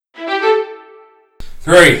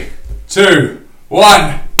3, 2,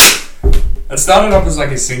 1. It started off as like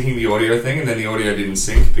a syncing the audio thing, and then the audio didn't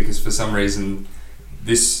sync because for some reason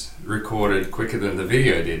this recorded quicker than the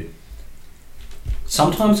video did.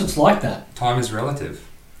 Sometimes it's like that. Time is relative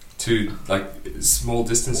to like small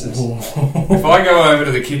distances. If I go over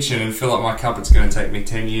to the kitchen and fill up my cup, it's going to take me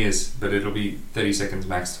 10 years, but it'll be 30 seconds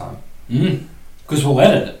max time. Because we'll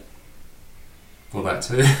edit it. Well, that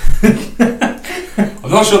too. I'm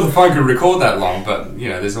not sure the phone could record that long, but you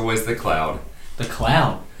know, there's always the cloud. The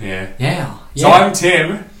cloud. Yeah. Yeah. So I'm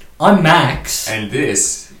Tim. I'm Max. And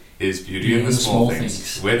this is Beauty in the Small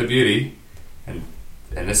Things. We're the beauty, and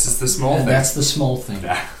this is the small thing. That's the small thing.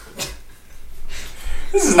 Nah.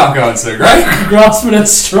 This is not going so great. Grasping at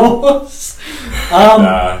straws.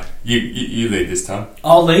 You lead this time.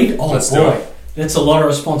 I'll lead? Oh, Let's boy. do it. That's a lot of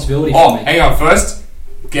responsibility Oh, for me. hang on. First,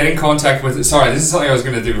 get in contact with... Sorry, this is something I was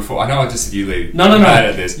going to do before. I know I just said you lead. No. I'm bad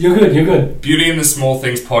at this. You're good. Beauty in the Small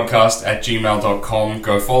Things podcast at gmail.com.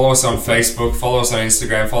 Go follow us on Facebook, follow us on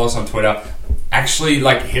Instagram, follow us on Twitter. Actually,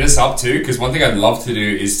 like, hit us up too, because one thing I'd love to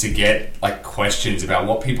do is to get like questions about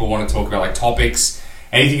what people want to talk about, like topics,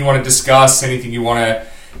 anything you want to discuss, anything you want to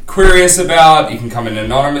query us about. You can come in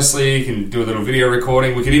anonymously, you can do a little video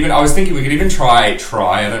recording. I was thinking we could even try,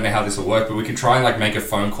 I don't know how this will work, but we could try and like make a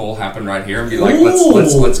phone call happen right here and be like,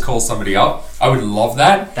 let's call somebody up. I would love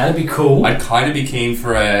that. That'd be cool. I'd kind of be keen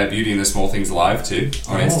for a Beauty in the Small Things live too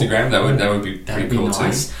on Instagram. That would be pretty cool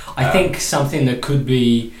nice. too. I think something that could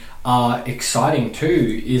be exciting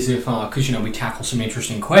too is if, because you know we tackle some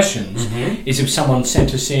interesting questions, is if someone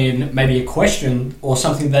sent us in maybe a question or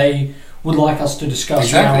something they would like us to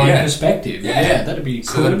discuss from our own perspective. Yeah, that'd be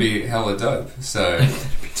cool. So that'd be hella dope. So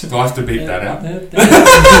do I have to beat that out?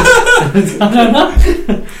 I don't know.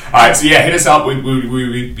 Alright, so yeah, hit us up.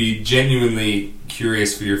 We'd be genuinely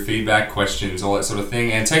curious for your feedback, questions, all that sort of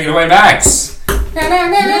thing. And take it away, Max.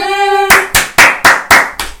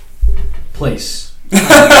 Please.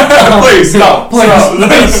 Please stop.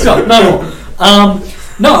 Please stop. No more.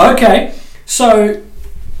 No, okay. So,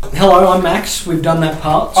 hello, I'm Max. We've done that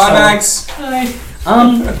part. Hi, Max. Hi.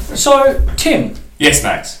 So, Tim. Yes,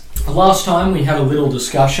 Max. Last time we had a little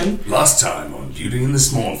discussion. Last time on Beauty in the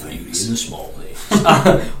Small Things.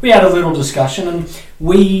 We had a little discussion and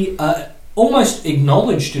we almost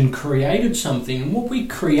acknowledged and created something. And what we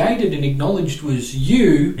created and acknowledged was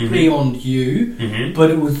you beyond you, but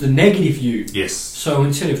it was the negative you. Yes. So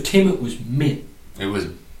instead of Tim, it was Mint. It was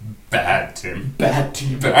bad Tim. Bad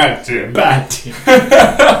Tim. Bad Tim. Bad Tim.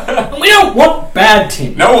 We don't want bad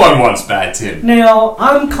Tim. No one wants bad Tim. Now,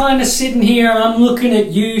 I'm kind of sitting here and I'm looking at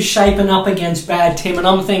you shaping up against bad Tim and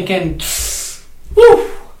I'm thinking, whew,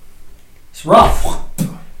 it's rough.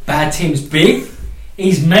 Bad Tim's big.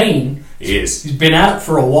 He's mean. He is. He's been at it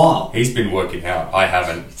for a while. He's been working out. I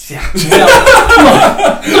haven't.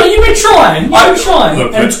 No, you've been trying.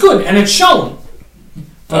 Look, and it's good. And it's showing.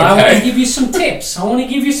 But okay. I want to give you some tips. I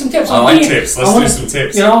like tips. Let's do some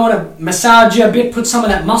tips. You know, I want to massage you a bit, put some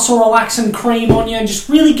of that muscle relaxing cream on you, and just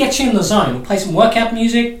really get you in the zone. We'll play some workout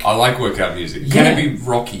music. I like workout music. Yeah. Can it be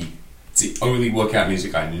Rocky? It's the only workout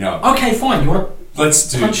music I know. Okay, fine. You want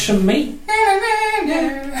to punch some meat?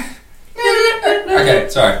 Okay,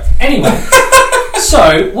 sorry. Anyway,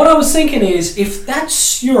 so what I was thinking is, if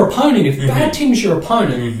that's your opponent, if Bad Tim's your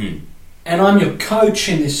opponent, and I'm your coach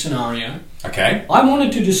in this scenario, okay, I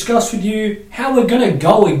wanted to discuss with you how we're going to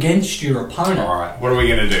go against your opponent. All right, what are we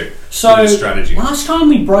going to do? So, strategy. Last time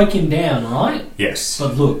we broke him down, right? Yes.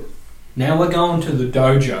 But look, now we're going to the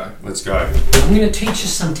dojo. Let's go. I'm going to teach you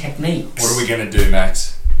some techniques. What are we going to do,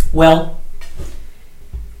 Max? Well,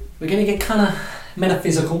 we're going to get kind of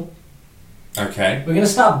metaphysical. Okay. We're going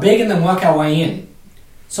to start big and then work our way in.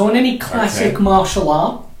 So in any classic martial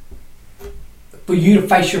art, for you to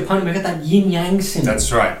face your opponent, we've got that yin-yang symbol.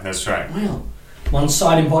 That's right. Well, one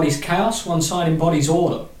side embodies chaos, one side embodies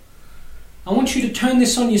order. I want you to turn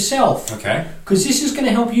this on yourself. Okay. Because this is going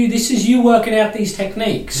to help you. This is you working out these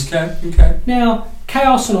techniques. Okay. Now,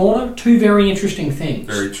 chaos and order, two very interesting things.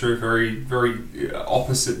 Very true. Very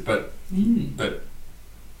opposite, but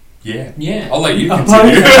yeah. I'll let you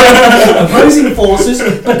continue. Opposing forces,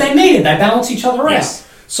 but they're needed. They balance each other out.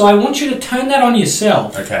 So I want you to turn that on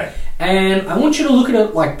yourself. Okay. And I want you to look at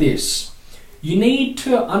it like this. You need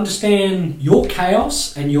to understand your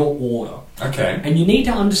chaos and your order. Okay. And you need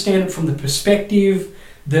to understand it from the perspective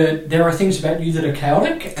that there are things about you that are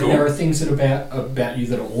chaotic, and there are things that are about you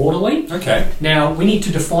that are orderly. Okay. Now, we need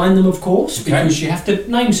to define them, of course, because you have to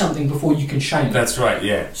name something before you can shame it. That's right,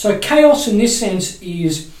 yeah. So chaos in this sense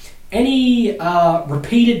is any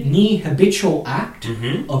repeated near habitual act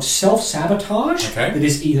of self-sabotage that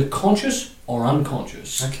is either conscious or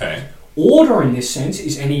unconscious. Okay. Order in this sense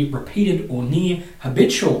is any repeated or near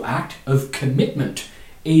habitual act of commitment,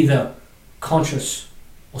 either conscious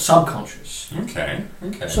or subconscious. Okay.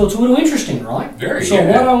 So it's a little interesting, right? Very. So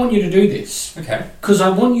why do I want you to do this? Okay. Because I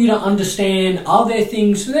want you to understand, are there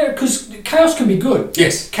things there? Because chaos can be good.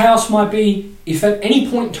 Yes. Chaos might be, if at any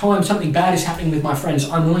point in time something bad is happening with my friends,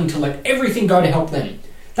 I'm willing to let everything go to help them.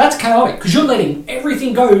 That's chaotic, because you're letting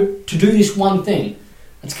everything go to do this one thing.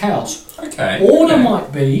 That's chaos. Okay. Order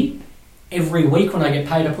might be, every week when I get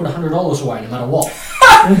paid, I put $100 away, no matter what.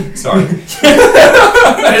 Sorry.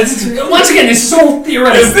 Once again, this is all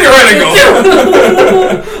theoretical. It's theoretical.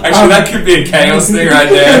 Actually, that could be a chaos thing right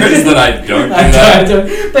there, is that I don't do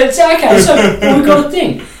that. But it's okay, so we've got a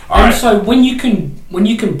thing. Alright. So when you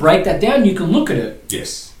can break that down, you can look at it.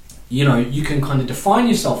 Yes. You know, you can kind of define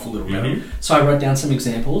yourself a little bit. So I wrote down some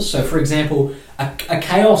examples. So for example, a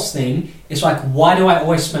chaos thing is like, why do I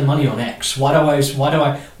always spend money on X? When I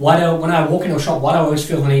walk into a shop, why do I always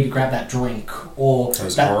feel the need to grab that drink or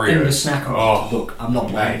Those that Oreos. thing to snack on? Oh, look, I'm not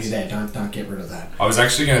blaming mate. you there. Don't get rid of that. I was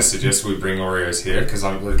actually going to suggest we bring Oreos here because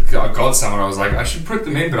I got some and I was like, I should put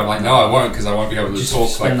them in, but I'm like, no, I won't because I won't be able to Just talk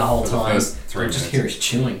spend the whole for time. the first 3 minutes. Just here is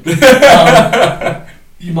chilling.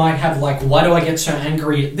 You might have like, why do I get so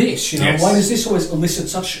angry at this? You know, Yes. why does this always elicit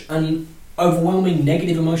such an overwhelming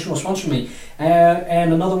negative emotional response from me?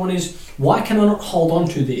 And another one is, why can I not hold on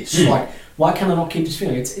to this? Like, why can I not keep this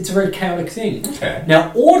feeling? It's a very chaotic thing. Okay.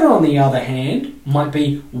 Now, order on the other hand might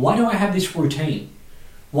be, why do I have this routine?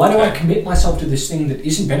 Why do I Okay. commit myself to this thing that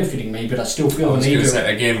isn't benefiting me, but I still I feel the was need going to to?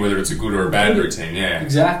 say, again, whether it's a good or a bad routine, yeah.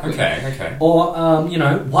 Exactly. Okay. Or, you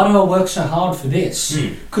know, why do I work so hard for this?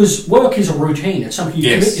 Because work is a routine. It's something you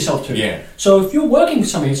Yes. commit yourself to. Yeah. So if you're working for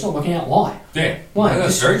something, it's not working out. Why? Yeah. Why? No,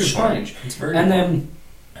 that's This very is good point. strange. It's very And good then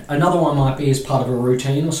another one might be as part of a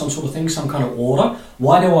routine or some sort of thing, some kind of order.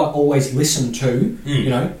 Why do I always listen to, you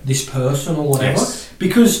know, this person or whatever? Yes.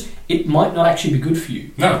 Because it might not actually be good for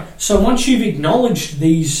you. No. So once you've acknowledged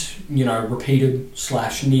these, you know, repeated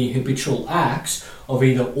 / near habitual acts of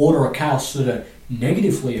either order or chaos that are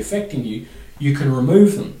negatively affecting you, you can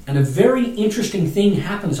remove them. And a very interesting thing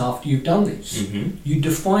happens after you've done this. You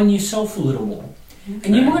define yourself a little more.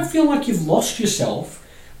 And you might feel like you've lost yourself,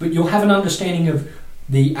 but you'll have an understanding of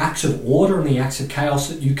the acts of order and the acts of chaos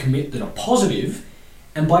that you commit that are positive.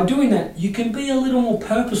 And by doing that, you can be a little more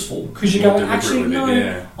purposeful because you More go, deliberate actually, with it, no,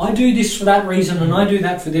 yeah. I do this for that reason and I do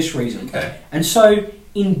that for this reason. Okay. And so,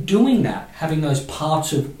 in doing that, having those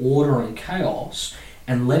parts of order and chaos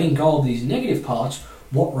and letting go of these negative parts,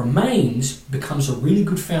 what remains becomes a really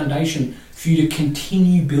good foundation for you to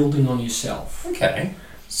continue building on yourself. Okay.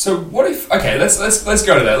 So what if? Okay, let's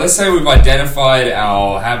go to that. Let's say we've identified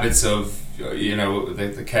our habits of, you know,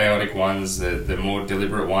 the chaotic ones, the more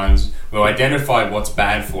deliberate ones. We've identified what's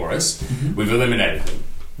bad for us. We've eliminated them.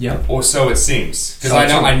 Yeah. Or so it seems. Because So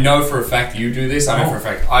I know for a fact you do this. I know for a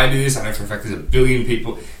fact I do this. I know for a fact there's a billion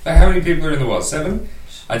people. How many people are in the world? 7?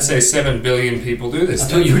 I'd say 7 billion people do this. I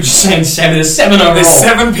thought you were just saying 7. There's 7 overall. There's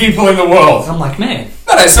 7 people in the world. I'm like, man.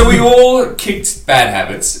 No, so we all kicked bad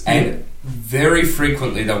habits, and very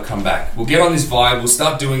frequently they'll come back. We'll get on this vibe, we'll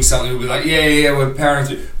start doing something, we'll be like, yeah, we're powering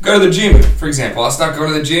through. Go to the gym, for example. I'll start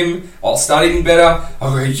going to the gym, I'll start eating better,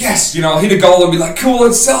 I'll go, yes, you know, I'll hit a goal and be like, cool,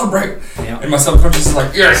 let's celebrate. Yeah. And my subconscious is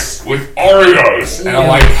like, yes, with Oreos. And I'm Yeah.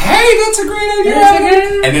 like, hey, that's a great idea.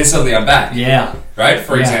 Yeah. And then suddenly I'm back. Yeah. Right?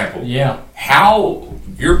 For example. Yeah. How,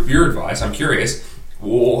 your advice, I'm curious,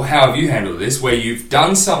 how have you handled this, where you've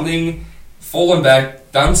done something, fallen back,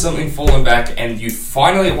 and you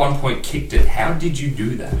finally at one point kicked it? How did you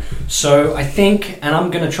do that? So I think, and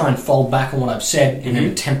I'm going to try and fold back on what I've said in an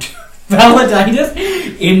attempt to validate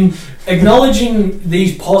it, in acknowledging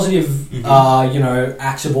these positive, you know,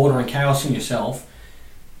 acts of order and chaos in yourself.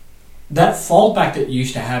 That fallback that you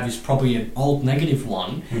used to have is probably an old negative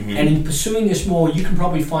one, and in pursuing this more, you can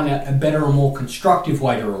probably find out a better and more constructive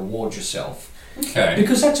way to reward yourself. Okay.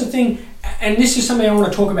 Because that's the thing, and this is something I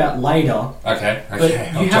want to talk about later. Okay. But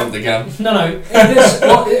I'll jump the gun. No.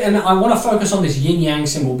 And I want to focus on this yin-yang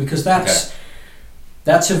symbol because that's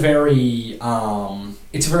a very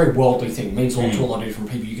it's a very worldly thing. It means a lot to a lot of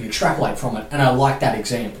different people. You can extrapolate from it, and I like that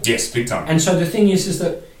example. Yes, big time. And so the thing is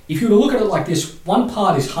that if you were to look at it like this, one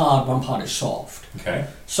part is hard, one part is soft. Okay.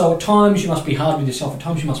 So at times you must be hard with yourself, at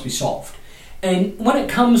times you must be soft. And when it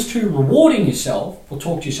comes to rewarding yourself, or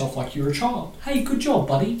talk to yourself like you're a child. Hey, good job,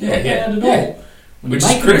 buddy. You're not bad at all. When Which you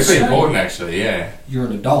is make a critically mistake, important, actually, yeah. you're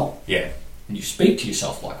an adult. Yeah. And you speak to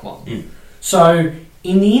yourself like one. So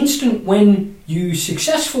in the instant when you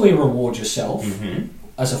successfully reward yourself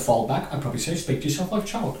as a fallback, I'd probably say speak to yourself like a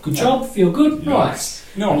child. Good job, feel good, nice.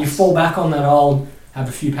 No. When you fall back on that old, have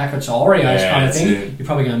a few packets of Oreos kind of that's thing, it. you're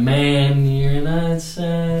probably going, man, it's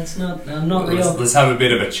not, I'm not real. Let's have a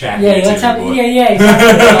bit of a chat. Yeah, here let's too, have, boy. yeah,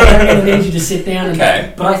 exactly. I don't really need you to sit down.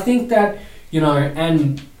 Okay. But I think that, you know,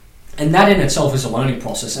 and that in itself is a learning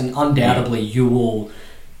process, and undoubtedly you will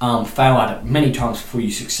fail at it many times before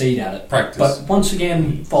you succeed at it. Practice. But once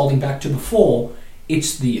again, folding back to before,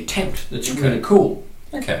 it's the attempt that's really cool.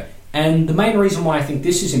 Okay. And the main reason why I think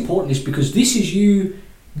this is important is because this is you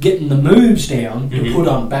getting the moves down to put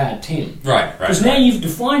on Bad Tim. Right. Because now you've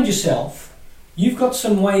defined yourself, you've got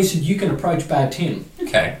some ways that you can approach Bad Tim.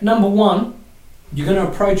 Okay. Number one, you're going to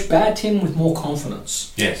approach Bad Tim with more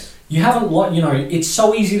confidence. Yes. You haven't, you know, it's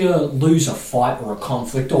so easy to lose a fight or a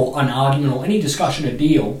conflict or an argument or any discussion or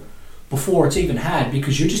deal before it's even had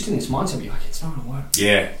because you're just in this mindset. You're like, it's not going to work.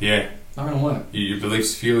 Yeah. Not going to work. Your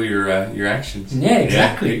beliefs fuel your actions. Yeah,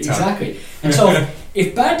 exactly, exactly. And so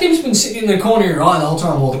if Bad Tim's been sitting in the corner of your eye the whole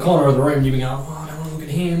time, or the corner of the room, you've been going, oh, I don't want to look at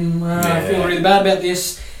him, I feel really bad about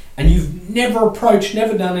this, and you've never approached,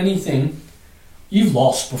 never done anything, you've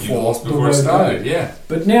lost before it started, yeah.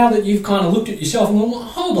 But now that you've kind of looked at yourself and gone, well,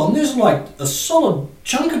 hold on, there's like a solid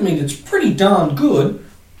chunk of me that's pretty darn good,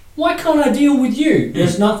 why can't I deal with you?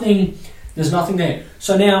 There's nothing there.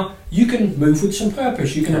 So now you can move with some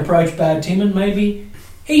purpose. You can approach Bad Tim and maybe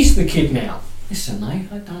he's the kid now. Listen, mate,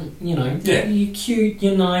 I don't, you know, you're cute,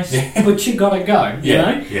 you're nice, but you gotta go, you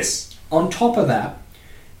know? Yes. On top of that,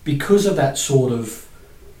 because of that sort of,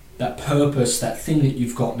 that purpose, that thing that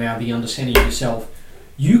you've got now, the understanding of yourself,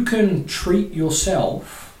 you can treat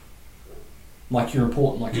yourself like you're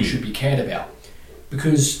important, like you should be cared about.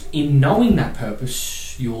 Because in knowing that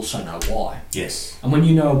purpose, you also know why. Yes. And when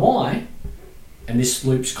you know why, and this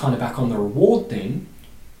loops kind of back on the reward thing,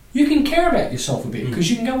 you can care about yourself a bit because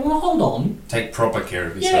you can go, well, hold on. Take proper care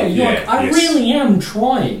of yourself. Yeah, you're like, I really am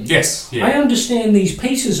trying. Yes. Yeah. I understand these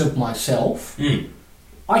pieces of myself.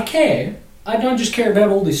 I care. I don't just care about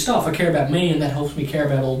all this stuff. I care about me, and that helps me care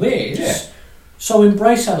about all theirs. Yeah. So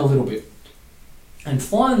embrace that a little bit. And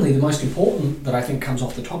finally, the most important that I think comes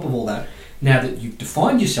off the top of all that, now that you've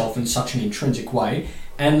defined yourself in such an intrinsic way,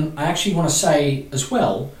 and I actually want to say as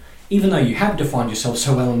well, even though you have defined yourself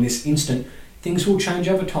so well in this instant, things will change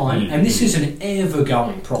over time, and this is an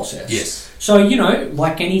ever-going process. Yes. So, you know,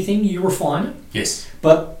 like anything, you refine it. Yes.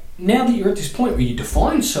 But now that you're at this point where you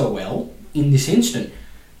define so well, in this instant,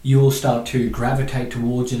 you'll start to gravitate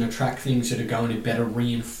towards and attract things that are going to better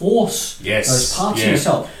reinforce those parts of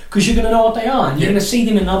yourself. Because you're going to know what they are, and you're going to see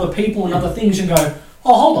them in other people and other things and go,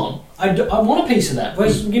 oh, hold on, I want a piece of that.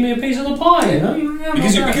 Give me a piece of the pie, you know?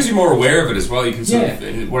 Because you're more aware of it as well. You can sort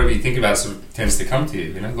of, whatever you think about sort of tends to come to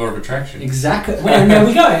you, you know, law of attraction. Exactly. Well, there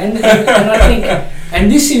we go. And I think,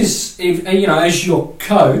 and this is, you know, as your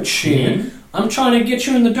coach here, I'm trying to get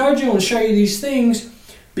you in the dojo and show you these things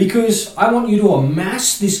because I want you to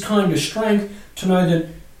amass this kind of strength to know that,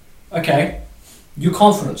 okay, you're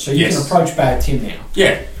confident, so you can approach Bad Tim now.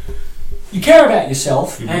 Yeah. You care about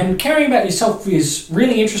yourself, and caring about yourself is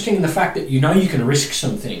really interesting in the fact that you know you can risk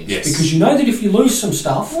some things. Yes. Because you know that if you lose some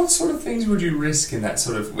stuff... What sort of things would you risk in that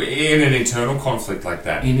sort of... in an internal conflict like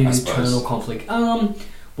that, In an internal conflict.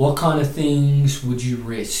 What kind of things would you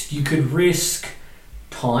risk? You could risk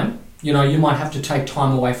time. You know, you might have to take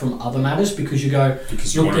time away from other matters because you go,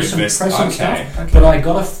 look, there's some pressing stuff, but I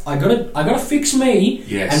gotta fix me,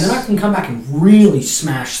 and then I can come back and really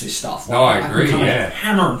smash this stuff. No, I agree.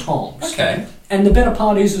 Hammer and tongs. Okay. And the better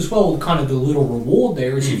part is as well, kind of the little reward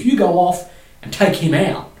there is if you go off and take him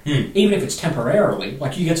out, even if it's temporarily,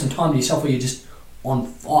 like you get some time to yourself where you're just on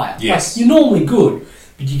fire. Yes. Like, you're normally good,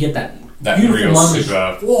 but you get that beautiful real moment.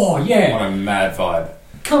 super. Oh yeah. On a mad vibe.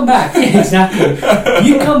 Come back, yeah, exactly.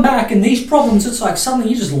 You come back, and these problems, it's like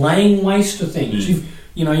suddenly you're just laying waste to things.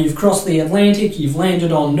 You've crossed the Atlantic, you've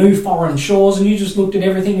landed on new foreign shores, and you just looked at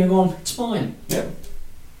everything and gone, it's fine. Yeah.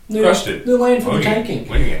 Crushed it. The land for the taking.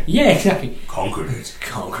 Winning it. Yeah, exactly. Conquered it.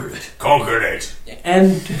 Conquered it. Conquered it.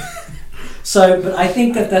 And so, but I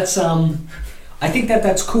think that's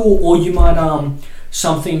cool. Or you might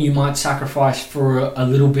something you might sacrifice for a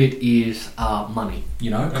little bit is money, you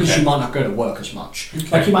know, because you might not go to work as much. Okay.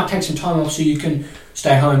 Like you might take some time off so you can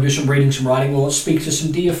stay home, do some reading, some writing, or speak to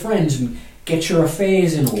some dear friends and get your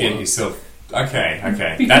affairs in order. Get yourself... Okay.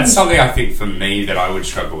 Because that's something I think for me that I would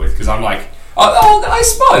struggle with, because I'm like... I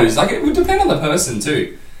suppose, like, it would depend on the person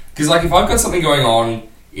too. Because, like, if I've got something going on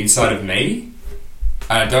inside of me,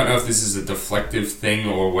 and I don't know if this is a deflective thing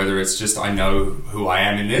or whether it's just I know who I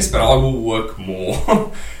am in this, but I will work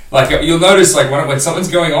more. Like, you'll notice, like, when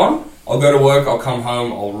something's going on, I'll go to work, I'll come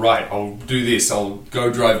home, I'll write, I'll do this, I'll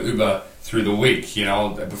go drive Uber through the week, you know,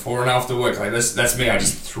 before and after work. Like, that's me. I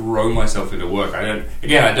just throw myself into work. I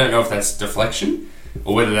don't know if that's deflection,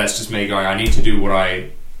 or whether that's just me going, I need to do what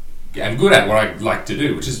I am good at, what I like to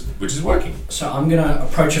do, which is working. So I'm going to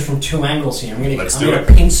approach it from two angles here. I'm going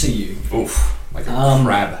to pincer you. Oof, like a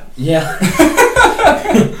crab. Yeah.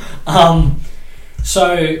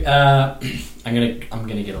 So I'm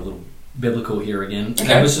gonna get a little biblical here again. Okay.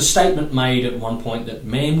 There was a statement made at one point that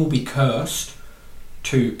man will be cursed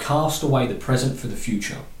to cast away the present for the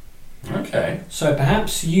future. Okay. So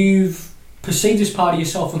perhaps you've perceived this part of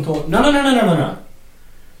yourself and thought, no.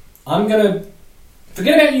 I'm gonna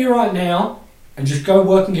forget about you right now and just go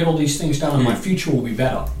work and get all these things done, and my future will be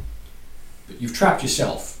better. But you've trapped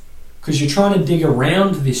yourself because you're trying to dig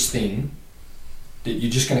around this thing that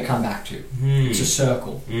you're just going to come back to. It's a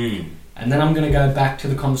circle. And then I'm going to go back to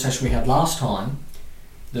the conversation we had last time,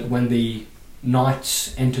 that when the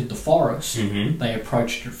knights entered the forest, they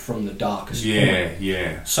approached it from the darkest point.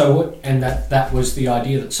 Yeah. So, and that was the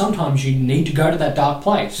idea that sometimes you need to go to that dark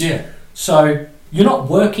place. Yeah. So you're not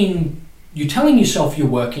working, you're telling yourself you're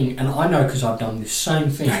working, and I know because I've done this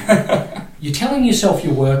same thing. You're telling yourself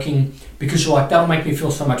you're working because you're like, that'll make me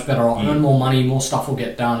feel so much better, I'll earn more money, more stuff will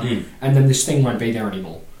get done, and then this thing won't be there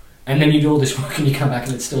anymore. And then you do all this work and you come back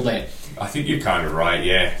and it's still there. I think you're kind of right,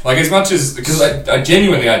 yeah. Like, as much as, because I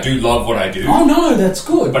genuinely, I do love what I do. Oh no, that's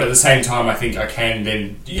good. But at the same time, I think I can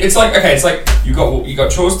then, it's like, okay, it's like, you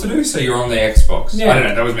got chores to do, so you're on the Xbox. Yeah. I don't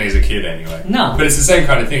know, that was me as a kid anyway. No. But it's the same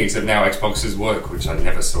kind of thing, except now Xboxes work, which I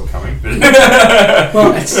never saw coming.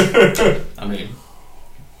 Well, I mean,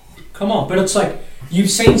 come on, but it's like, you've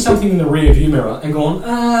seen something in the rear view mirror and gone,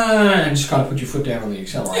 and just kind of put your foot down on the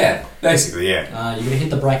accelerator. Yeah, basically, yeah. You're going to hit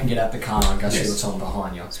the brake and get out the car and go see what's on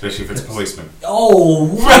behind you. Especially if it's a policeman.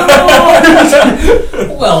 Oh,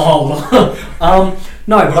 well, hold on.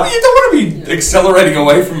 No, but you don't want to be accelerating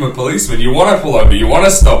away from a policeman. You want to pull over, you want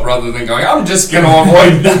to stop, rather than going, I'm just going to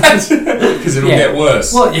avoid that, because it'll get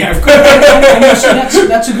worse. Well, yeah, of course. And you see,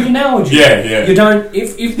 that's a good analogy. Yeah. You don't,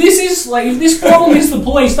 if this is, like, if this problem is the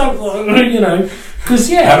police, don't,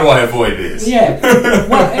 because, How do I avoid this? Yeah.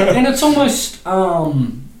 Well, and it's almost,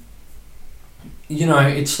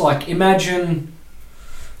 it's like, imagine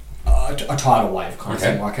a tidal wave kind of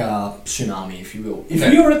thing, like a tsunami, if you will.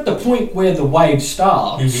 If you're at the point where the wave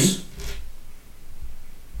starts,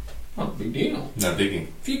 not a big deal. No biggie.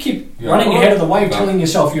 If you keep running ahead of the wave, telling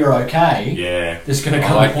yourself you're okay, there's going to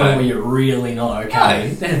come a point where you're really not okay.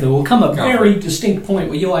 There will come a very distinct point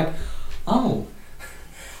where you're like, oh.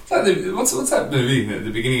 What's that movie at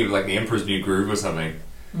the beginning of, like, The Emperor's New Groove or something?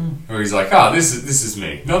 Where he's like, this is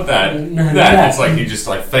me, not that. That. It's like he just,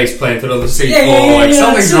 like, face planted on the seafloor,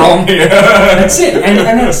 something's wrong here. That's it,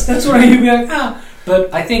 and that's what you'd be like,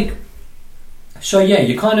 But I think, so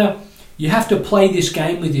you have to play this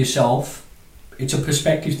game with yourself. It's a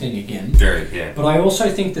perspective thing again. Very, yeah. But I also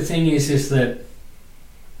think the thing is that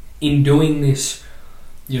in doing this,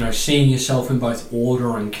 seeing yourself in both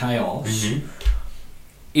order and chaos,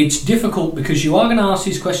 it's difficult because you are going to ask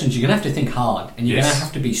these questions. You're going to have to think hard, and you're going to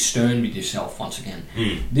have to be stern with yourself once again.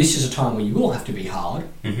 This is a time where you will have to be hard.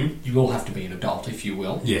 You will have to be an adult, if you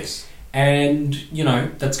will. Yes. And,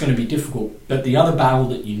 that's going to be difficult. But the other battle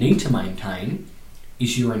that you need to maintain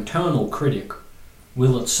is your internal critic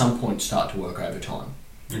will at some point start to work overtime.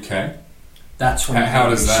 Okay. That's when how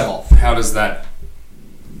does that...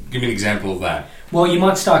 Give me an example of that. Well, you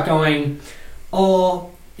might start going,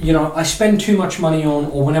 I spend too much money on,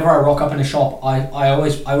 or whenever I rock up in a shop, I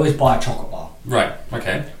always buy a chocolate bar. Right,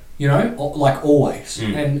 okay. Like always.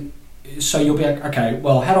 And so you'll be like, okay,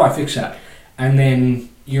 well, how do I fix that? And then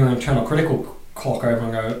your internal critical clock over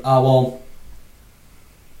and go,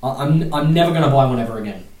 I'm never going to buy one ever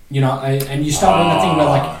again. And you start doing the thing where,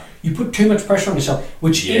 like, you put too much pressure on yourself,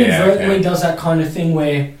 which inadvertently does that kind of thing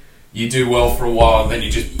where you do well for a while, then you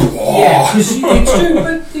just... Yeah, because it's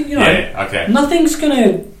too... nothing's going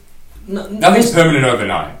to... Nothing's permanent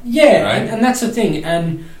overnight. Yeah, right? and that's the thing.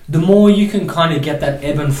 And the more you can kind of get that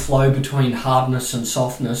ebb and flow between hardness and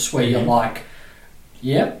softness, where you're like,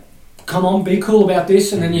 come on, be cool about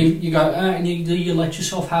this, and then you go, and you let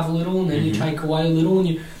yourself have a little, and then you take away a little, and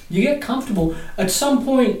you get comfortable. At some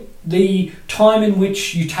point, the time in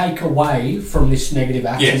which you take away from this negative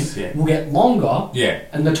action will get longer,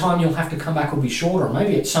 and the time you'll have to come back will be shorter.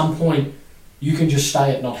 Maybe at some point, you can just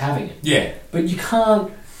stay at not having it. Yeah. But you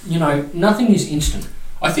can't... nothing is instant.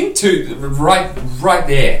 I think too, right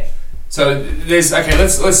there. So there's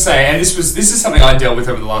let's say, and this is something I dealt with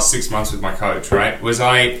over the last 6 months with my coach. Right, was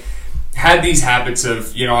I had these habits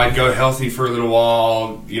of I'd go healthy for a little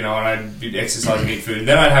while, and I'd be exercising, eat food, and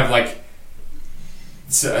then I'd have I'd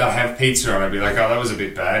have pizza, and I'd be like, oh, that was a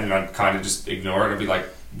bit bad, and I'd kind of just ignore it. I'd be like,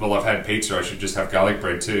 well, I've had pizza, I should just have garlic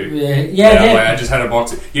bread too. Yeah. Like I just had a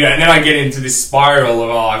box and then I get into this spiral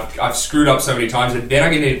of, I've screwed up so many times, and then I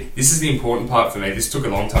get in, this is the important part for me, this took a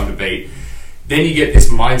long time to beat, then you get this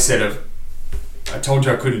mindset of, I told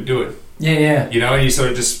you I couldn't do it. Yeah. And you sort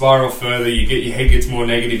of just spiral further, your head gets more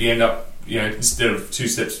negative, you end up, instead of 2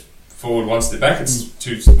 steps forward, 1 step back,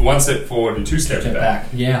 it's 1 step forward and 2 steps back.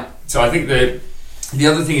 Yeah. So I think that the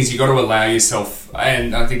other thing is you got to allow yourself,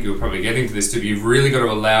 and I think you'll probably get into this too, but you've really got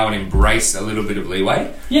to allow and embrace a little bit of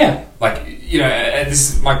leeway. Yeah. Like, and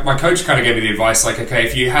this my coach kind of gave me the advice, like, okay,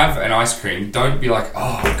 if you have an ice cream, don't be like,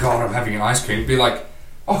 oh God, I'm having an ice cream. Be like,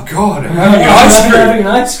 oh God, I'm having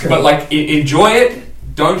ice cream. But like, enjoy it.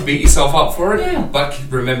 Don't beat yourself up for it. Yeah. But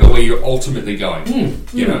remember where you're ultimately going.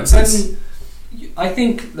 So I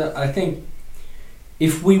think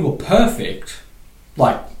if we were perfect,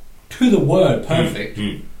 like to the word perfect,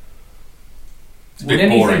 it's a bit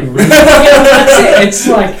boring. Really, that's it. It's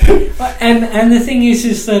like, and the thing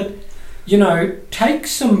is that take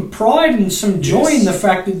some pride and some joy in the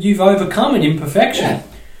fact that you've overcome an imperfection. Yeah.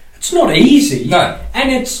 It's not easy. No.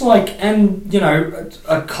 And it's like,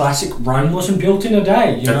 a classic Rome wasn't built in a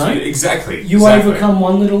day, Exactly. You overcome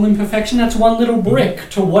one little imperfection, that's one little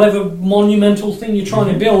brick to whatever monumental thing you're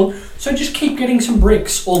trying to build. So just keep getting some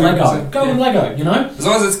bricks or Lego. Go with Lego, As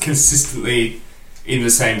long as it's consistently in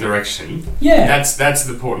the same direction. Yeah. That's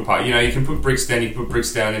the important part. You can put bricks down,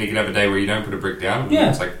 then you can have a day where you don't put a brick down.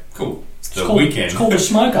 Yeah. It's like, cool. It's weekend. It's called a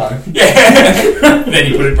smoko. Yeah. Then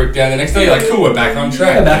you put a brick down the next day. You're like, cool, we're back on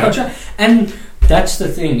track. Yeah, back on track. And that's the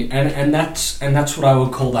thing, and that's what I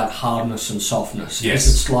would call that hardness and softness. Yes.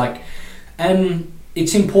 It's like, and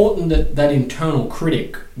it's important that internal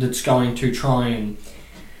critic that's going to try and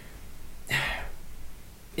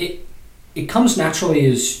it comes naturally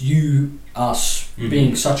as us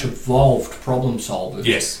being such evolved problem solvers.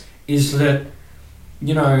 Yes. Is that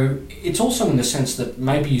it's also in the sense that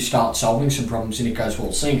maybe you start solving some problems and it goes,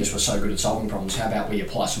 well, seeing as we're so good at solving problems, how about we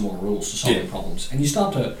apply some more rules to solving problems? And you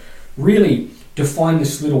start to really define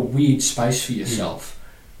this little weird space for yourself.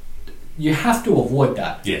 You have to avoid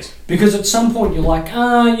that. Yes. Because at some point you're like,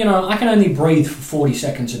 I can only breathe for 40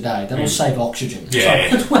 seconds a day. That'll save oxygen.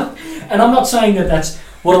 And I'm not saying that that's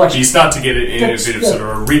what you start to get it in a bit of sort of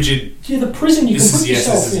a rigid... Yeah, the prison you can put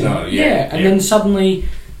yourself in. No. And then suddenly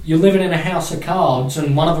you're living in a house of cards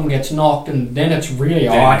and one of them gets knocked and then it's really,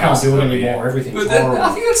 I can't do it anymore, everything's horrible. I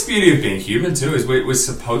think that's the beauty of being human too, is we're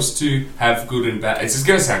supposed to have good and bad... It's just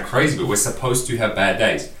going to sound crazy, but we're supposed to have bad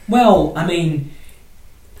days. Well, I mean...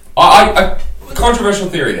 Controversial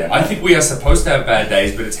theory there. I think we are supposed to have bad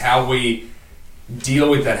days, but it's how we deal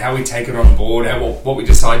with that, how we take it on board, what we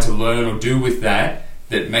decide to learn or do with that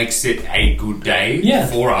makes it a good day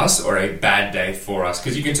for us or a bad day for us.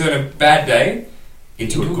 Because you can turn a bad day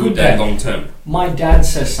into a good day long term. My dad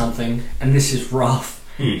says something, and this is rough.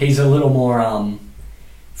 He's a little more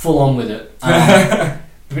full on with it.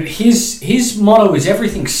 But his motto is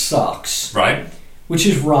everything sucks. Right. Which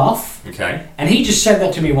is rough. Okay. And he just said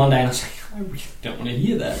that to me one day, and I was like, I really don't want to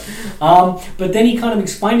hear that. But then he kind of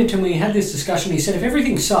explained it to me. We had this discussion. He said, if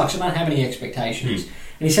everything sucks, I don't have any expectations.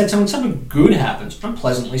 And he said, so when something good happens, I'm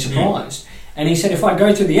pleasantly surprised. And he said, if I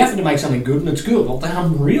go through the effort to make something good and it's good, well, then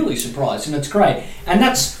I'm really surprised and it's great. And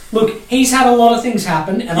he's had a lot of things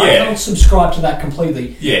happen, and I can't subscribe to that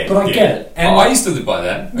completely. Yeah, but I get it. And I used to live by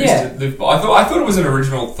that. I thought it was an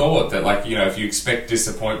original thought that, if you expect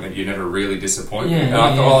disappointment, you're never really disappointed. And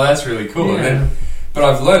I thought, that's really cool. Yeah. But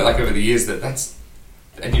I've learned, over the years, that's...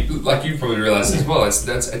 And you probably realise as well,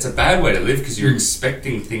 it's a bad way to live because you're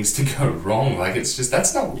expecting things to go wrong.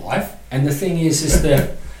 That's not life. And the thing is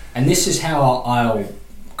that... And this is how I'll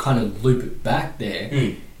kind of loop it back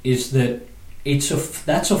there, is that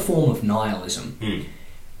that's a form of nihilism.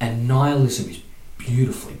 And nihilism is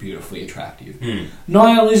beautifully, beautifully attractive.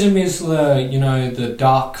 Nihilism is the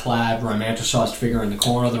dark-clad, romanticised figure in the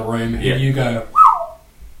corner of the room who you go,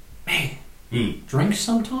 man, drink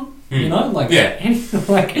sometime? You're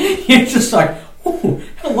just like, oh,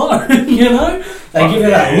 hello, They give you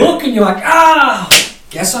that look and you're like,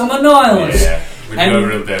 guess I'm a nihilist. Yeah.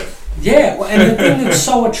 Real depth. Yeah, and the thing that's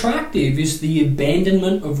so attractive is the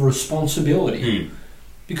abandonment of responsibility.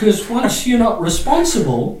 Because once you're not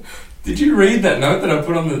responsible... Did you read that note that I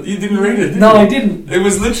put on the... You didn't read it, did you? No, I didn't. It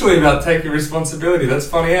was literally about taking responsibility. That's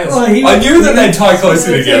funny as. Well, I knew that they'd tie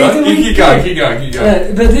closer together. Keep going. Yeah,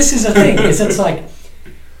 but this is the thing. It's like...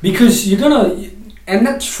 Because you're going to... And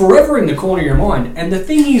that's forever in the corner of your mind. And the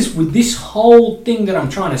thing is, with this whole thing that I'm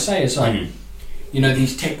trying to say is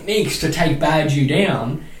these techniques to take bad you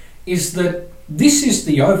down, is that this is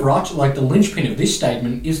the overarching, the linchpin of this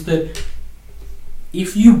statement, is that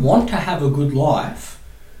if you want to have a good life,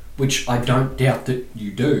 which I don't doubt that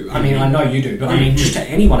you do. I mean, I know you do, but I mean, just to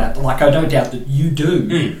anyone out there, like, I don't doubt that you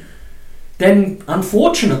do. Then,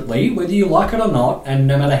 unfortunately, whether you like it or not, and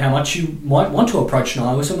no matter how much you might want to approach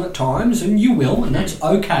nihilism at times, and you will, and that's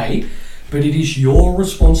okay, but it is your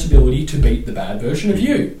responsibility to beat the bad version of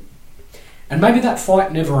you. And maybe that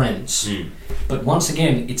fight never ends. But once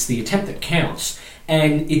again, it's the attempt that counts.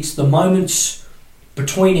 And it's the moments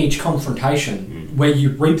between each confrontation where you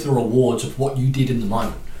reap the rewards of what you did in the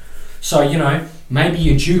moment. So, you know, maybe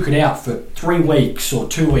you duke it out for 3 weeks or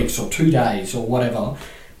 2 weeks or 2 days or whatever,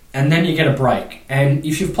 and then you get a break. And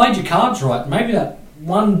if you've played your cards right, maybe that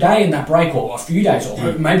one day in that break, or a few days,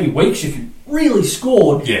 or maybe weeks if you really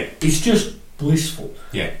scored, is just blissful.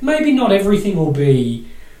 Maybe not everything will be,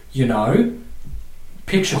 you know,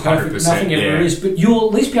 picture perfect, nothing ever is, but you'll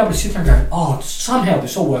at least be able to sit there and go, oh, somehow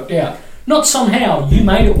this all worked out. Not somehow, you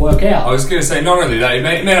made it work out. I was going to say, not only that, it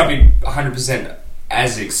may not be 100%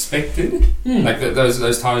 as expected, like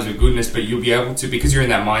those times of goodness, but you'll be able to, because you're in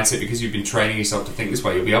that mindset, because you've been training yourself to think this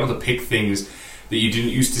way, you'll be able to pick things that you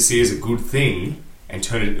didn't used to see as a good thing and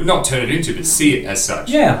not turn it into, but see it as such.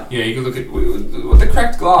 Yeah. You know, you can look at the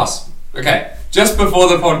cracked glass. Okay, just before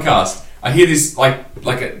the podcast, I hear this, like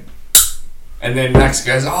a... And then Max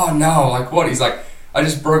goes, oh no, like what? He's like, I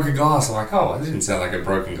just broke a glass. I'm like, oh, that didn't sound like a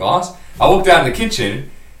broken glass. I walked out in the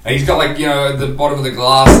kitchen, and he's got, like, you know, at the bottom of the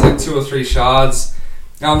glass, like 2 or 3 shards.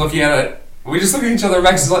 Now I'm looking at it. We just look at each other, and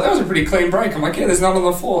Max is like, that was a pretty clean break. I'm like, yeah, there's none on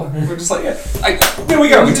the floor. We're just like, yeah. There we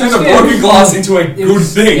go. We turned a broken glass into a good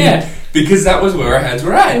thing. Yeah. Because that was where our heads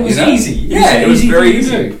were at. It was easy. It was very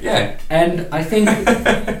easy. Yeah. And I think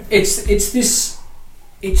it's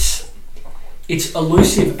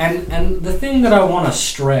elusive, and the thing that I want to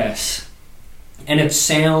stress, and it's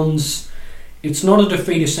not a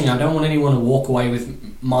defeatist thing. I don't want anyone to walk away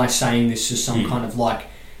with my saying this as some kind of like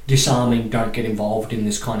disarming, don't get involved in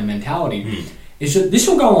this kind of mentality, is that this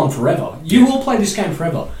will go on forever. You will play this game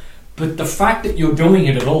forever, but the fact that you're doing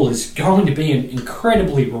it at all is going to be an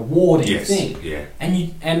incredibly rewarding thing. Yeah.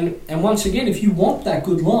 And once again, if you want that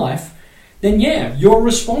good life, then you're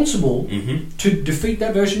responsible to defeat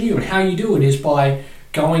that version of you. And how you do it is by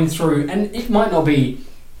going through, and it might not be,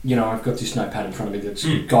 you know, I've got this notepad in front of me that's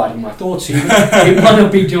guiding my thoughts here. It might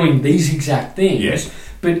not be doing these exact things,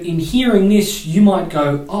 but in hearing this, you might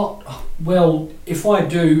go, oh, well, if I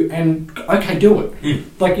do, and okay, do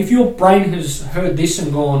it. Like, if your brain has heard this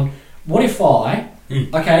and gone, what if I,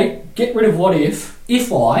 okay, get rid of what if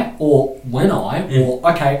I, or when I, or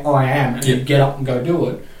okay, I am, and then get up and go do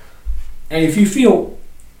it. And if you feel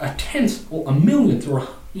a tenth or a millionth or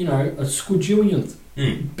a squadrillionth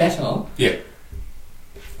better,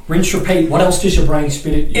 rinse, repeat. What else does your brain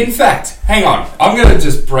spit at you? In fact, hang on. I'm going to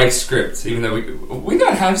just break script, even though we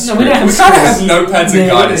don't have script. No, we don't have kind of have notepads and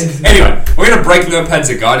guiders. Anyway, we're going to break notepads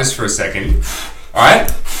and guiders for a second. All right?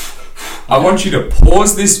 I want you to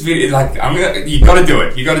pause this video. Like, you got to do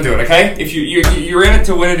it. You got to do it. Okay? If you're in it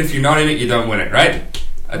to win it. If you're not in it, you don't win it. Right?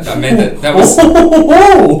 I meant that was.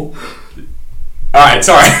 Alright,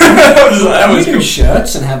 sorry. that was we do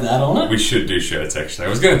shirts and have that on it. We should do shirts, actually. I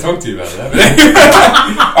was going to talk to you about that.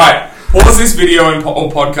 Alright, pause this video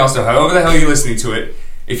or podcast or however the hell you're listening to it.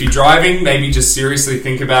 If you're driving, maybe just seriously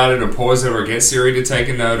think about it or pause it or get Siri to take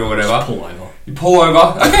a note or whatever. Just pull over. You pull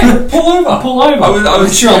over. Okay, pull over. Pull over.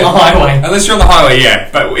 Unless you're on the highway. Unless you're on the highway, yeah.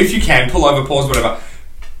 But if you can, pull over, pause, whatever.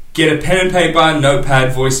 Get a pen and paper,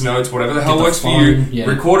 notepad, voice notes, whatever the hell works for you. Yeah.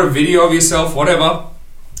 Record a video of yourself, whatever.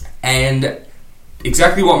 And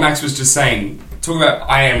exactly what Max was just saying. Talk about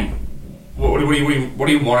I am. What do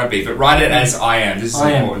you want to be? But write it as I am. This is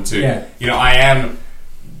important too. Yeah. You know, I am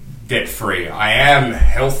debt free. I am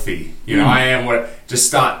healthy. You know, I am what. Just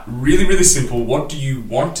start really, really simple. What do you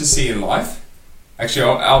want to see in life? Actually,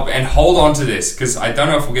 I'll and hold on to this because I don't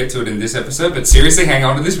know if we'll get to it in this episode. But seriously, hang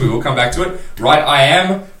on to this. We will come back to it. Write I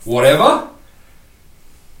am whatever.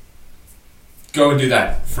 Go and do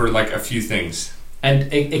that for like a few things.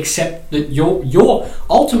 And accept that your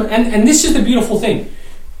ultimate... And this is the beautiful thing.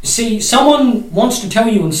 See, someone wants to tell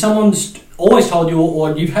you and someone's always told you,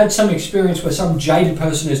 or you've had some experience where some jaded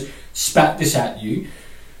person has spat this at you.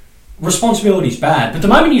 Responsibility's bad. But the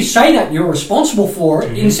moment you say that you're responsible for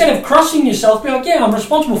it, instead of crossing yourself, be like, yeah, I'm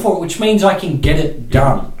responsible for it, which means I can get it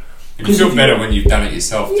done. And you feel better when you've done it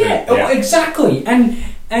yourself too. Yeah, exactly.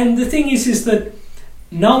 And the thing is that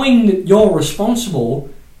knowing that you're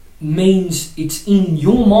responsible means it's in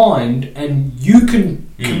your mind and you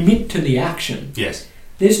can commit to the action. Yes.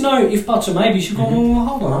 There's no if, buts or maybes. You're going, well,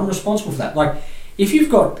 hold on, I'm responsible for that. Like, if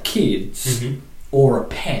you've got kids or a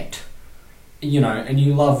pet, and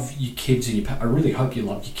you love your kids and I really hope you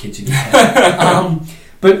love your kids and your pet.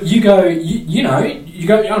 But you go,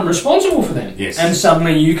 I'm responsible for them. Yes. And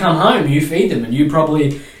suddenly you come home, you feed them, and you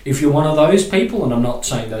probably, if you're one of those people, and I'm not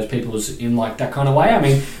saying those people is in like that kind of way, I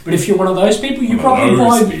mean, but if you're one of those people, you probably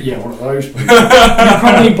buy one of those people. You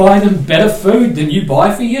probably buy them better food than you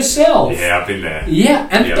buy for yourself. Yeah, I've been there. Yeah,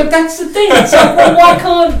 but that's the thing. It's like, well, why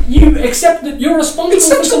can't you accept that you're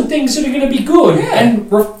responsible for some things that are going to be good and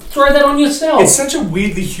throw that on yourself? It's such a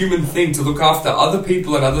weirdly human thing to look after other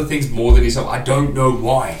people and other things more than yourself. I don't know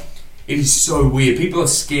why. It is so weird. People are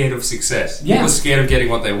scared of success. Yeah. People are scared of getting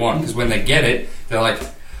what they want because when they get it, they're like,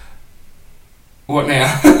 what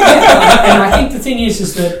now? And I think the thing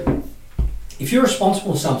is that if you're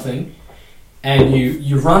responsible for something and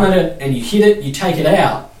you run at it and you hit it, you take it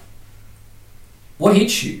out, what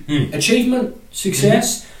hits you? Achievement,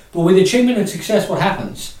 success. But with achievement and success, what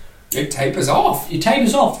happens? It tapers off. It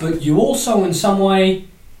tapers off, but you also in some way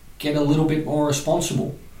get a little bit more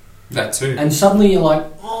responsible. That too. And suddenly you're like,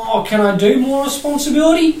 oh, can I do more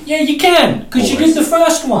responsibility? Yeah, you can, because you did the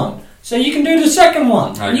first one. So you can do the second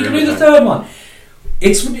one. And you can do the third one.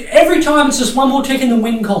 It's every time it's just one more tick in the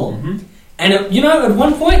win column. And at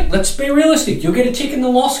one point, let's be realistic, you'll get a tick in the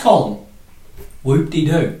loss column.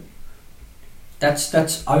 Whoop-de-doo.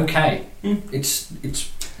 That's okay. It's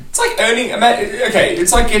like earning. Okay,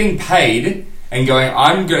 it's like getting paid and going.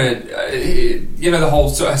 I'm gonna, the whole.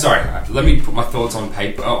 Sorry, let me put my thoughts on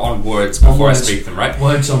paper, on words before I speak them. Right,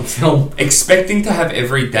 words on film. Expecting to have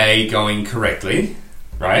every day going correctly,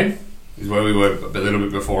 right, is where we were a little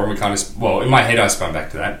bit before, and we kind of. Well, in my head, I spun back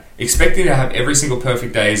to that. Expecting to have every single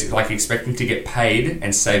perfect day is like expecting to get paid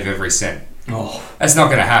and save every cent. Oh. That's not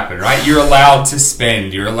going to happen, right? You're allowed to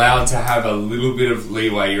spend. You're allowed to have a little bit of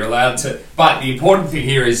leeway. You're allowed to... But the important thing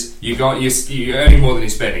here is you're earning more than you're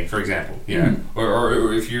spending, for example.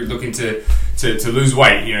 Or if you're looking to lose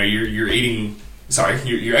weight, you're eating... Sorry,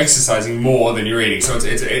 you're exercising more than you're eating. So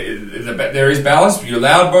there is balance. You're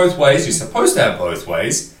allowed both ways. You're supposed to have both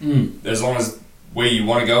ways. As long as where you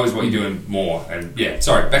want to go is what you're doing more. And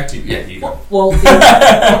sorry, back to you. Yeah, you go. Well,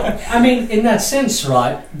 I mean, in that sense,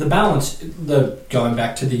 right, the balance, going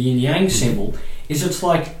back to the yin-yang symbol, is it's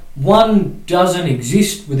like one doesn't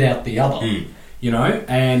exist without the other,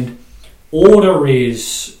 and order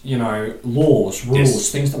is, laws,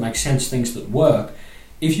 rules, things that make sense, things that work.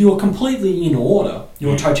 If you're completely in order,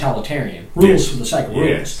 you're totalitarian. Rules for the sake of rules.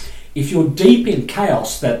 Yes. If you're deep in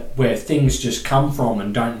chaos, where things just come from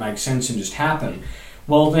and don't make sense and just happen,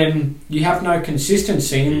 well then you have no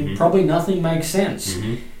consistency and probably nothing makes sense.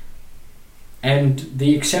 And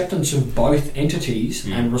the acceptance of both entities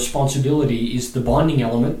and responsibility is the binding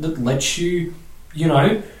element that lets you,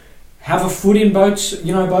 have a foot in both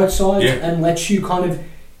sides and lets you kind of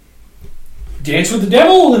dance with the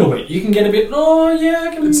devil a little bit. You can get a bit,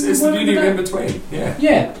 I can... It's the beauty of in between.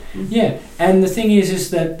 Yeah. And the thing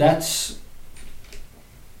is that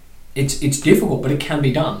it's difficult, but it can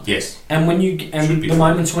be done. Yes. And the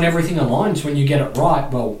moments when everything aligns, when you get it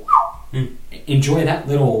right, well, enjoy that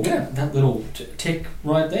little tick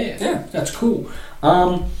right there. Yeah. That's cool.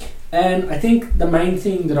 And I think the main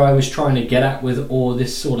thing that I was trying to get at with all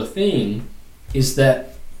this sort of thing is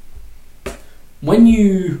that when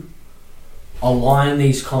you align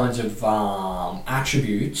these kinds of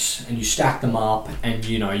attributes and you stack them up and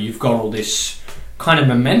you've got all this kind of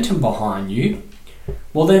momentum behind you,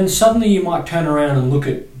 well then suddenly you might turn around and look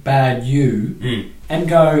at bad you and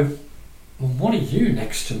go, well, what are you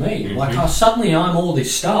next to me? Like suddenly I'm all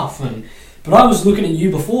this stuff, but I was looking at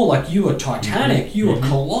you before like you were Titanic, you were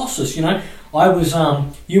Colossus, I was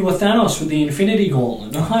you were Thanos with the Infinity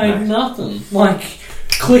Gauntlet. I had nothing. Like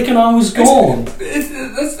click and I was gone.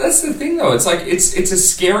 That's the thing though. It's like it's a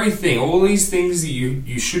scary thing. All these things that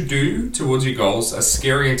you should do towards your goals are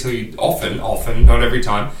scary until you often, not every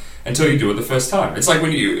time, until you do it the first time. It's like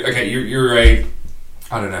when you're a,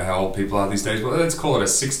 I don't know how old people are these days, but let's call it a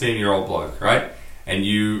 16-year-old bloke, right? And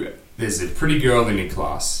there's a pretty girl in your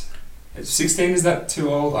class. 16, is that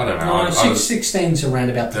too old? I don't know. No, 16's around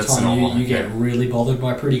about the time you get really bothered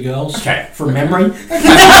by pretty girls. Okay. From memory.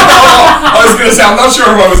 I was going to say, I'm not sure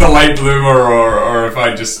if I was a late bloomer or if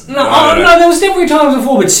I just... No, there was definitely times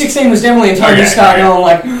before, but 16 was definitely a time you started on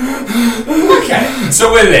like... Okay,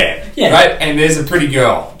 so we're there, right? And there's a pretty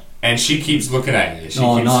girl, and she keeps looking at you. She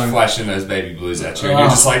keeps flashing those baby blues at you, and you're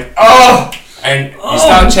just like, oh! And you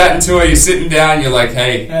start chatting to her. You're sitting down. You're like,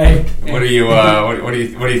 "Hey, what do you what do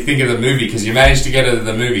you think of the movie?" Because you managed to get her to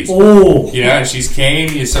the movies. Oh, You know, and she's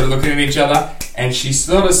keen. You're sort of looking at each other, and she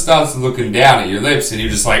sort of starts looking down at your lips, and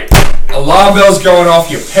you're just like, alarm bells going off.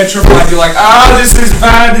 You're petrified. You're like, this is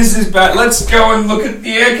bad. This is bad. Let's go and look at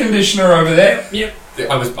the air conditioner over there. Yep.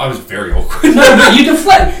 I was very awkward. No, but you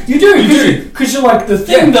deflect. You do. Because you're like, the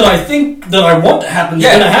thing that I think that I want to happen is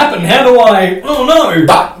going to happen. How do I... Oh, no.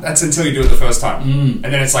 But that's until you do it the first time. And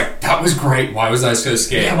then it's like, that was great. Why was I so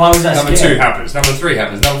scared? Yeah, why was I Number scared? 2 happens. Number 3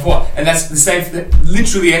 happens. Number 4. And that's the same for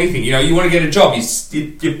literally anything. You know, you want to get a job.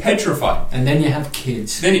 You're petrified. And then you have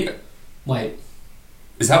kids. Then you... Wait.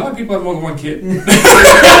 Is that why people have more than one kid?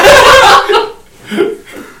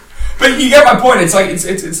 But you get my point. It's like it's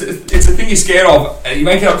a thing you're scared of, and you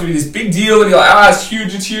make it up to be this big deal, and you're like, it's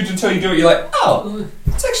huge until you do it. You're like,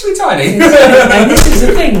 it's actually tiny. And this is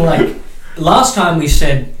the thing. Like last time we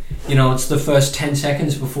said, you know, it's the first 10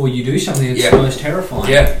 seconds before you do something that's the most terrifying.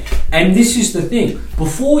 Yeah. And this is the thing.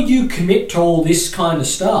 Before you commit to all this kind of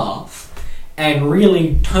stuff and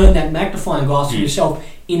really turn that magnifying glass on yourself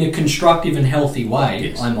in a constructive and healthy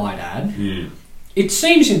way, I might add. It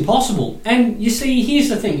seems impossible. And you see, here's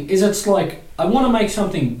the thing, is it's like, I want to make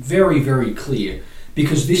something very, very clear,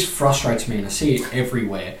 because this frustrates me and I see it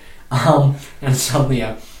everywhere. And suddenly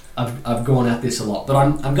I've gone at this a lot. But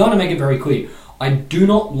I'm going to make it very clear. I do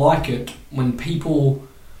not like it when people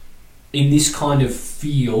in this kind of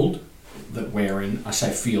field that we're in, I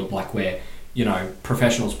say field like we're, you know,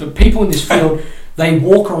 professionals, but people in this field, they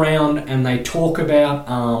walk around and they talk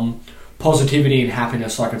about positivity and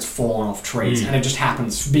happiness like it's fallen off trees, and it just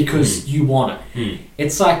happens because you want it.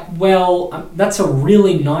 It's like, well, that's a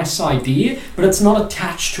really nice idea, but it's not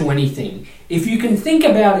attached to anything. If you can think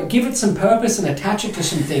about it, give it some purpose and attach it to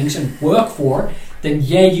some things and work for it, then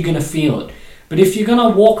yeah, you're going to feel it. But if you're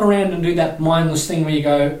going to walk around and do that mindless thing where you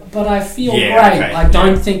go, but I feel great, I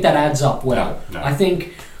don't think that adds up well. No.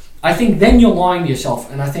 I think then you're lying to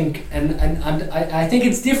yourself, and I think I think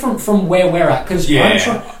it's different from where we're at, because I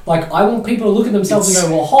want people to look at themselves and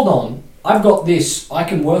go, well, hold on, I've got this, I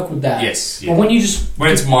can work with that. Yes. But when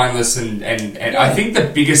it's mindless and I think the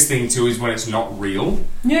biggest thing too is when it's not real.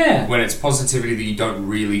 Yeah. When it's positivity that you don't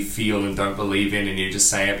really feel and don't believe in, and you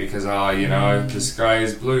just say it because you know, the sky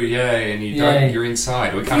is blue, and you don't. You're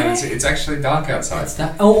inside. We can't. Even, it's actually dark outside. It's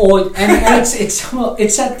that, and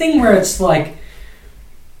it's that thing where it's like,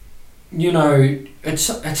 you know, it's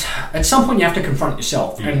at some point you have to confront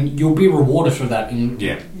yourself, and you'll be rewarded for that in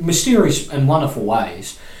mysterious and wonderful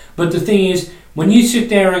ways. But the thing is, when you sit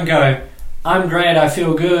there and go, I'm great, I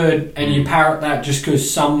feel good, and you parrot that just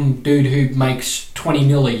because some dude who makes 20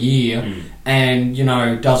 mil a year and, you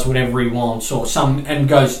know, does whatever he wants, or and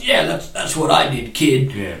goes, that's what I did,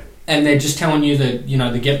 kid. Yeah. And they're just telling you the, you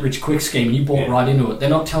know, the get rich quick scheme, and you bought right into it. They're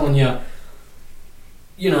not telling you,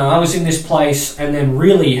 you know, I was in this place and then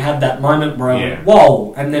really had that moment where I went,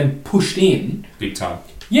 whoa, and then pushed in. Big time.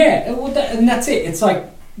 Yeah, well, and that's it. It's like,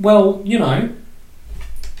 well, you know,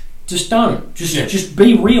 just don't. Just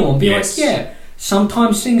be real and be like,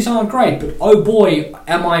 sometimes things aren't great, but oh boy,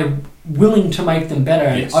 am I willing to make them better.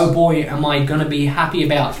 And oh boy, am I going to be happy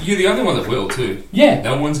about it. You're the only one that will too. Yeah.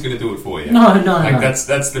 No one's going to do it for you. No.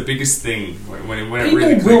 That's the biggest thing. When it People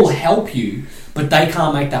really clicks. will help you, but they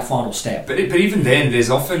can't make that final step. But even then, there's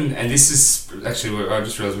often, and this is actually, I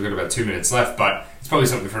just realised we've got about 2 minutes left, but it's probably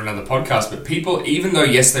something for another podcast. But people, even though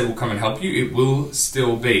yes, they will come and help you, it will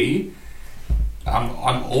still be.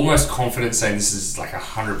 I'm almost confident saying this is like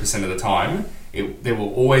 100% of the time. There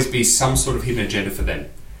will always be some sort of hidden agenda for them.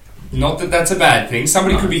 Not that that's a bad thing.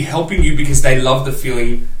 Somebody could be helping you because they love the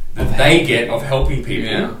feeling that they get of helping people.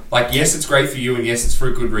 Yeah. Like, yes, it's great for you, and yes, it's for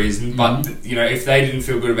a good reason. But you know, if they didn't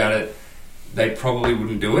feel good about it, they probably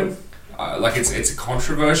wouldn't do it. Like it's a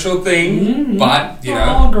controversial thing, but you know,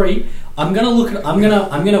 I'll agree. I'm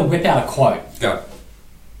gonna whip out a quote. Go.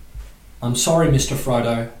 I'm sorry, Mr.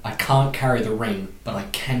 Frodo. I can't carry the ring, but I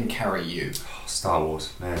can carry you. Oh, Star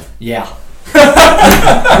Wars, man. Yeah.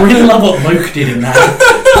 I really love what Luke did in that.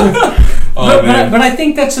 But I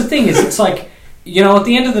think that's the thing, is it's like, you know, at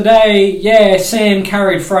the end of the day, Sam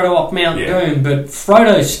carried Frodo up Mount Doom, but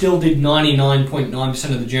Frodo still did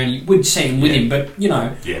 99.9% of the journey with Sam with him, but, you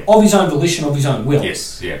know, of his own volition, of his own will.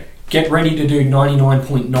 Yes, yeah. Get ready to do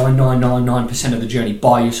 99.9999% of the journey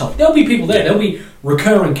by yourself. There'll be people there, there'll be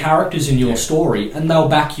recurring characters in your story, and they'll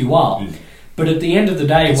back you up. But at the end of the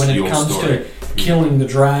day, when it comes to killing the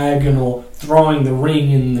dragon or throwing the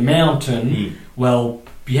ring in the mountain, well,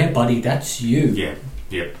 yeah, buddy, that's you.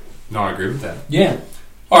 Yeah. No, I agree with that. Yeah.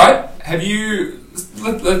 All right. Have you...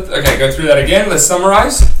 Okay, go through that again. Let's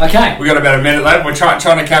summarize. Okay. We got about a minute left. We're trying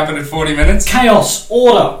to cap it at 40 minutes. Chaos,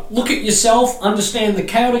 order. Look at yourself. Understand the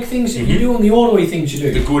chaotic things that you do and the orderly things you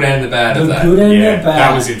do. The good and the bad of that. The good and the bad.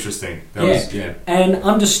 That was interesting. And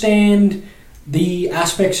understand the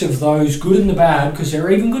aspects of those good and the bad, because there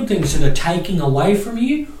are even good things that are taking away from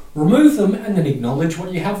you. Remove them and then acknowledge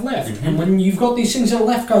what you have left. And when you've got these things that are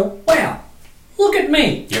left, go, wow, look at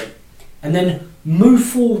me. Yep. And then move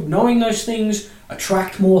forward knowing those things,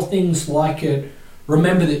 attract more things like it.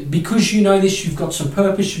 Remember that because you know this, you've got some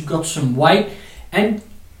purpose, you've got some weight, and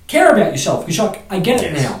care about yourself. Because I get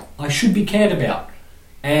it now. I should be cared about.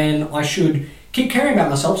 And I should keep caring about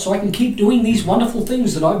myself so I can keep doing these wonderful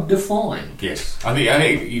things that I've defined. Yes. I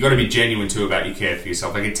think you've got to be genuine too about your care for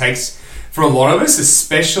yourself. Like it takes, for a lot of us,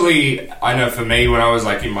 especially, I know for me when I was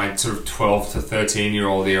like in my sort of 12 to 13 year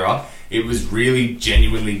old era, it was really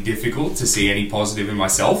genuinely difficult to see any positive in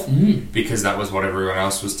myself because that was what everyone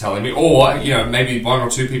else was telling me. Or, you know, maybe one or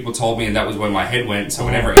two people told me and that was where my head went. So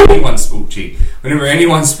whenever anyone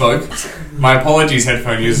spoke, my apologies,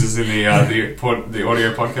 headphone users in the audio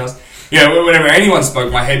podcast. Yeah, whenever anyone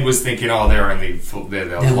spoke, my head was thinking, "Oh, they're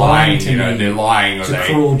lying. You know, they're lying." It's a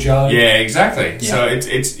cruel joke. Yeah, exactly. Yeah. So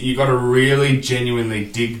it's you got to really genuinely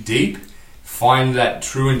dig deep, find that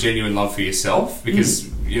true and genuine love for yourself,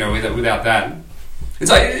 because you know without that,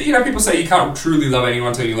 it's like, you know, people say you can't truly love anyone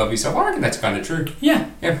until you love yourself. I reckon that's kind of true. Yeah.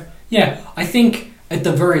 I think at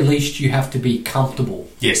the very least you have to be comfortable.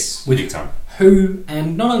 Yes, with big time. Who,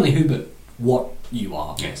 and not only who, but what you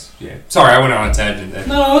are. Yes, yeah. Sorry, I went on a tangent there.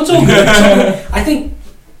 No, it's all good. I think,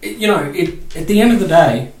 you know, at the end of the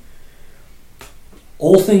day,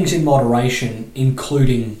 all things in moderation,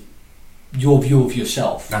 including your view of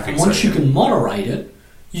yourself. I think once so, you can moderate it,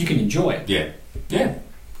 you can enjoy it. Yeah.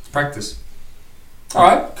 It's practice. All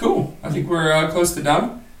right, cool. I think we're close to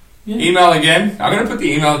done. Yeah. Email again. I'm going to put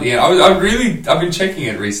the email at the end. I've been checking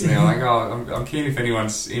it recently. I'm like, I'm keen if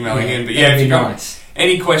anyone's emailing in. But yeah, if you got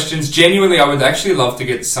any questions, genuinely, I would actually love to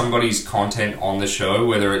get somebody's content on the show,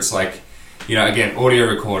 whether it's like, you know, again, audio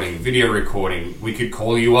recording, video recording. We could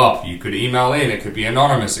call you up. You could email in. It could be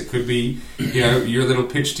anonymous. It could be, you know, your little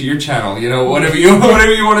pitch to your channel. You know, whatever you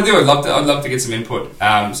want to do. I'd love to get some input.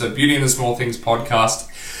 So Beauty in the Small Things podcast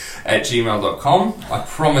at gmail.com. I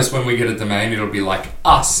promise when we get a domain, it'll be like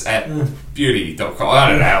us at beauty.com. I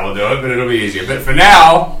don't know how we'll do it, but it'll be easier. But for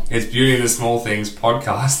now, it's Beauty in the Small Things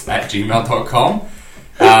podcast at gmail.com.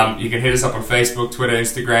 You can hit us up on Facebook, Twitter,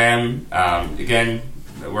 Instagram. Again,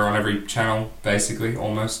 we're on every channel, basically,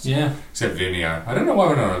 almost. Yeah. Except Vimeo. I don't know why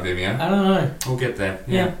we're not on Vimeo. I don't know. We'll get there.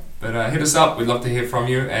 Yeah. But hit us up. We'd love to hear from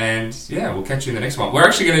you. And yeah, we'll catch you in the next one. We're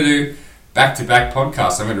actually going to do back-to-back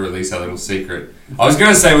podcasts. I'm going to release our little secret. I was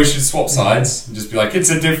going to say we should swap sides and just be like, it's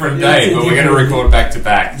a different day, but we're going to record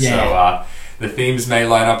back-to-back. Yeah. So the themes may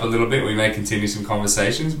line up a little bit. We may continue some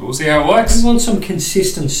conversations, but we'll see how it works. We want some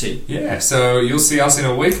consistency. Yeah, so you'll see us in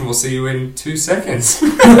a week and we'll see you in 2 seconds.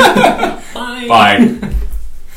 Bye. Bye.